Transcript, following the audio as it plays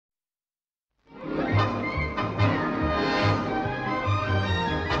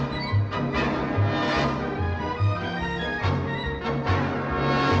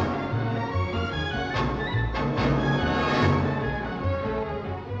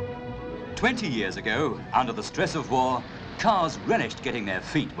20 years ago, under the stress of war, cars relished getting their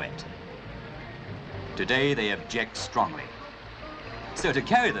feet wet. Today they object strongly. So to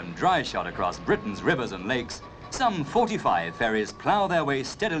carry them dry shod across Britain's rivers and lakes, some 45 ferries plough their way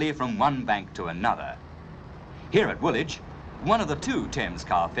steadily from one bank to another. Here at Woolwich, one of the two Thames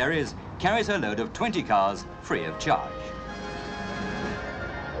car ferries carries her load of 20 cars free of charge.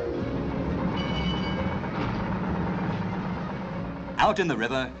 Out in the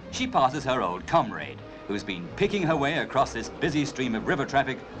river, she passes her old comrade, who's been picking her way across this busy stream of river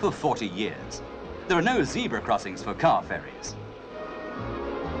traffic for 40 years. There are no zebra crossings for car ferries.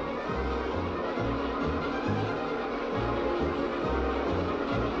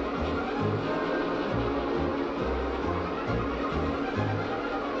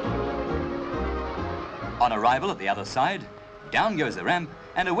 On arrival at the other side, down goes the ramp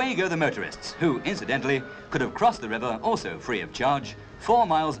and away go the motorists who, incidentally, could have crossed the river, also free of charge, 4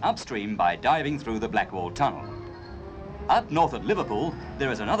 miles upstream by diving through the Blackwall Tunnel. Up north at Liverpool,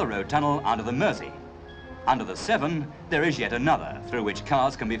 there is another road tunnel under the Mersey. Under the Severn, there is yet another through which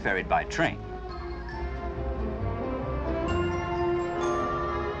cars can be ferried by train.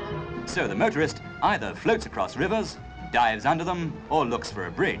 So the motorist either floats across rivers, dives under them, or looks for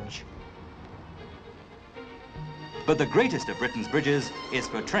a bridge. But the greatest of Britain's bridges is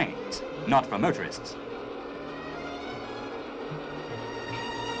for trains, not for motorists.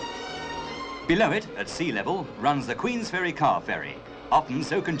 Below it, at sea level, runs the Queen's Ferry car ferry, often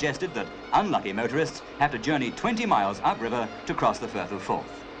so congested that unlucky motorists have to journey 20 miles upriver to cross the Firth of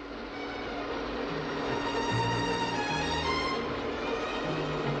Forth.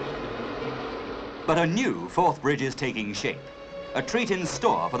 But a new Forth Bridge is taking shape. A treat in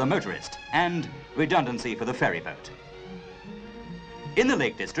store for the motorist and redundancy for the ferry boat. In the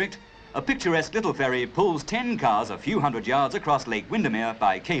Lake District, a picturesque little ferry pulls 10 cars a few hundred yards across Lake Windermere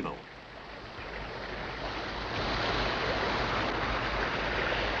by cable.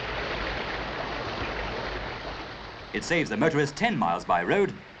 It saves the motorist 10 miles by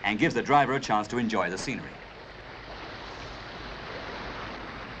road and gives the driver a chance to enjoy the scenery.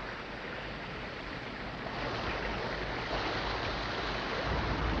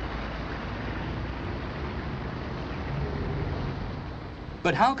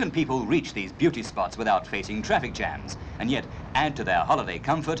 But how can people reach these beauty spots without facing traffic jams, and yet add to their holiday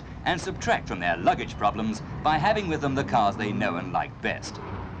comfort and subtract from their luggage problems by having with them the cars they know and like best?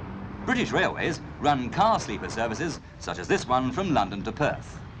 British Railways run car sleeper services, such as this one from London to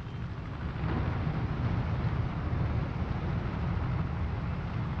Perth.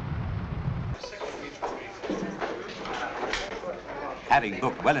 Having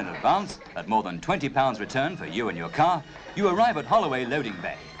booked well in advance, at more than £20 return for you and your car, you arrive at Holloway Loading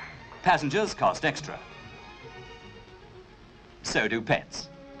Bay. Passengers cost extra. So do pets.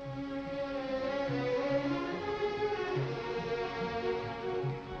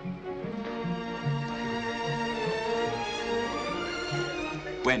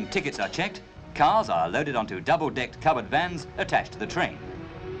 When tickets are checked, cars are loaded onto double-decked covered vans attached to the train.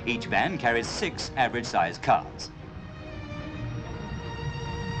 Each van carries 6 average-sized cars.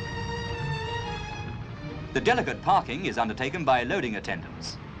 The delicate parking is undertaken by loading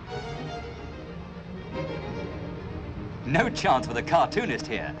attendants. No chance for the cartoonist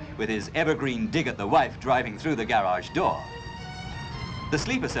here, with his evergreen dig at the wife driving through the garage door. The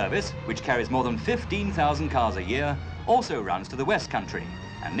sleeper service, which carries more than 15,000 cars a year, also runs to the West Country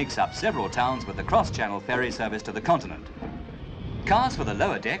and links up several towns with the cross-channel ferry service to the continent. Cars for the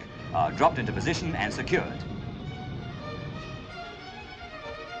lower deck are dropped into position and secured.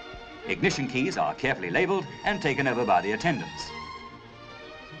 Ignition keys are carefully labelled and taken over by the attendants.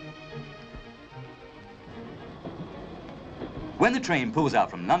 When the train pulls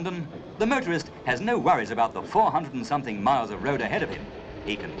out from London, the motorist has no worries about the 400 and something miles of road ahead of him.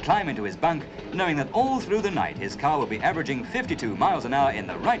 He can climb into his bunk, knowing that all through the night his car will be averaging 52 miles an hour in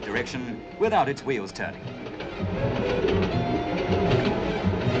the right direction without its wheels turning.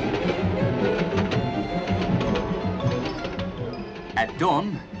 At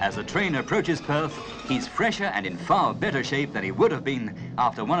dawn, as the train approaches Perth, he's fresher and in far better shape than he would have been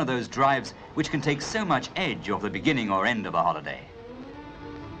after one of those drives which can take so much edge off the beginning or end of a holiday.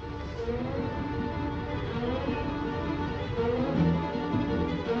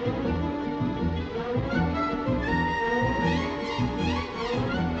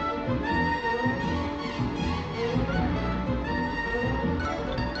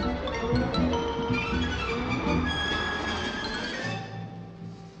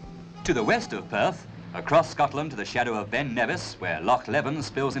 To the west of Perth, across Scotland to the shadow of Ben Nevis, where Loch Leven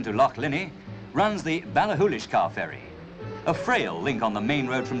spills into Loch Linney, runs the Ballachulish car ferry. a frail link on the main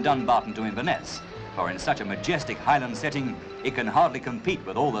road from Dunbarton to Inverness, for in such a majestic highland setting, it can hardly compete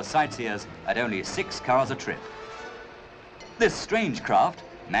with all the sightseers at only 6 cars a trip. This strange craft,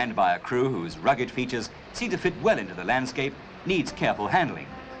 manned by a crew whose rugged features seem to fit well into the landscape, needs careful handling,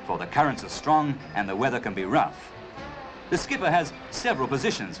 for the currents are strong and the weather can be rough. The skipper has several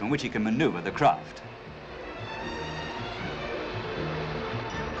positions from which he can maneuver the craft.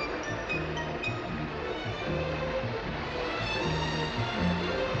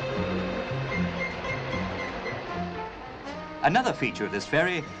 Another feature of this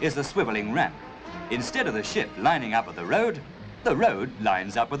ferry is the swivelling ramp. Instead of the ship lining up with the road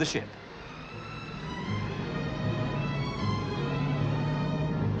lines up with the ship.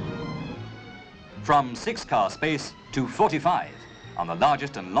 From 6-car space to 45 on the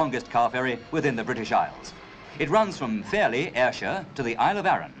largest and longest car ferry within the British Isles. It runs from Fairlie, Ayrshire to the Isle of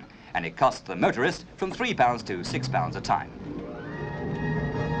Arran, and it costs the motorist from £3 to £6 a time.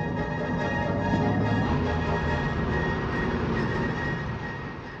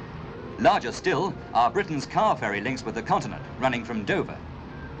 Larger still are Britain's car ferry links with the continent, running from Dover.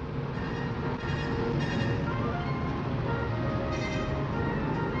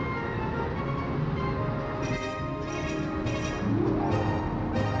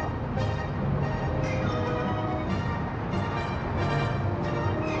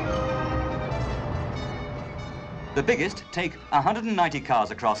 The biggest take 190 cars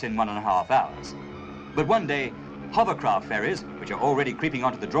across in 1.5 hours. But one day, hovercraft ferries, which are already creeping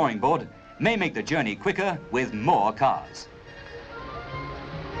onto the drawing board, may make the journey quicker with more cars.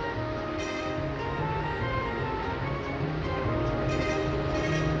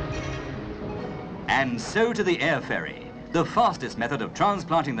 And so to the air ferry, the fastest method of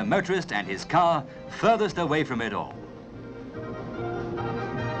transplanting the motorist and his car furthest away from it all.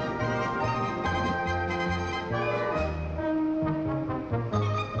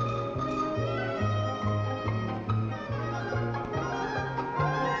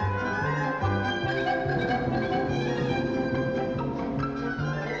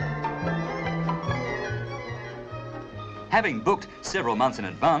 Having booked several months in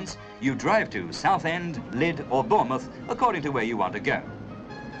advance, you drive to Southend, Lydd or Bournemouth according to where you want to go.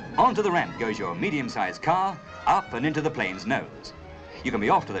 Onto the ramp goes your medium-sized car, up and into the plane's nose. You can be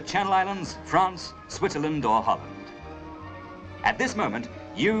off to the Channel Islands, France, Switzerland or Holland. At this moment,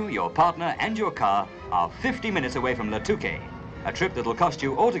 you, your partner and your car are 50 minutes away from Le Touquet, a trip that'll cost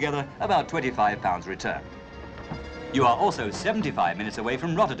you altogether about £25 return. You are also 75 minutes away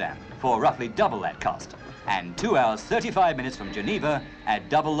from Rotterdam for roughly double that cost, and 2 hours 35 minutes from Geneva at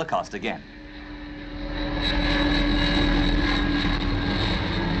double the cost again.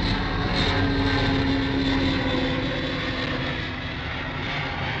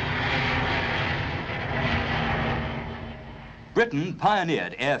 Britain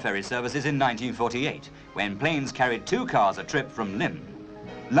pioneered air ferry services in 1948, when planes carried 2 cars a trip from Lymm.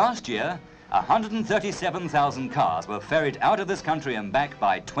 Last year, 137,000 cars were ferried out of this country and back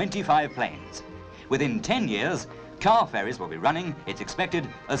by 25 planes. Within 10 years, car ferries will be running, it's expected,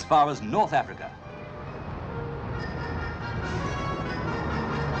 as far as North Africa.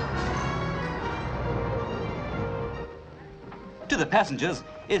 To the passengers,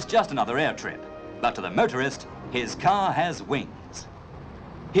 it's just another air trip. But to the motorist, his car has wings.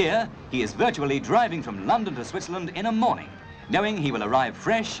 Here, he is virtually driving from London to Switzerland in a morning, knowing he will arrive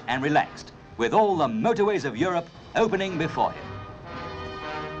fresh and relaxed, with all the motorways of Europe opening before him.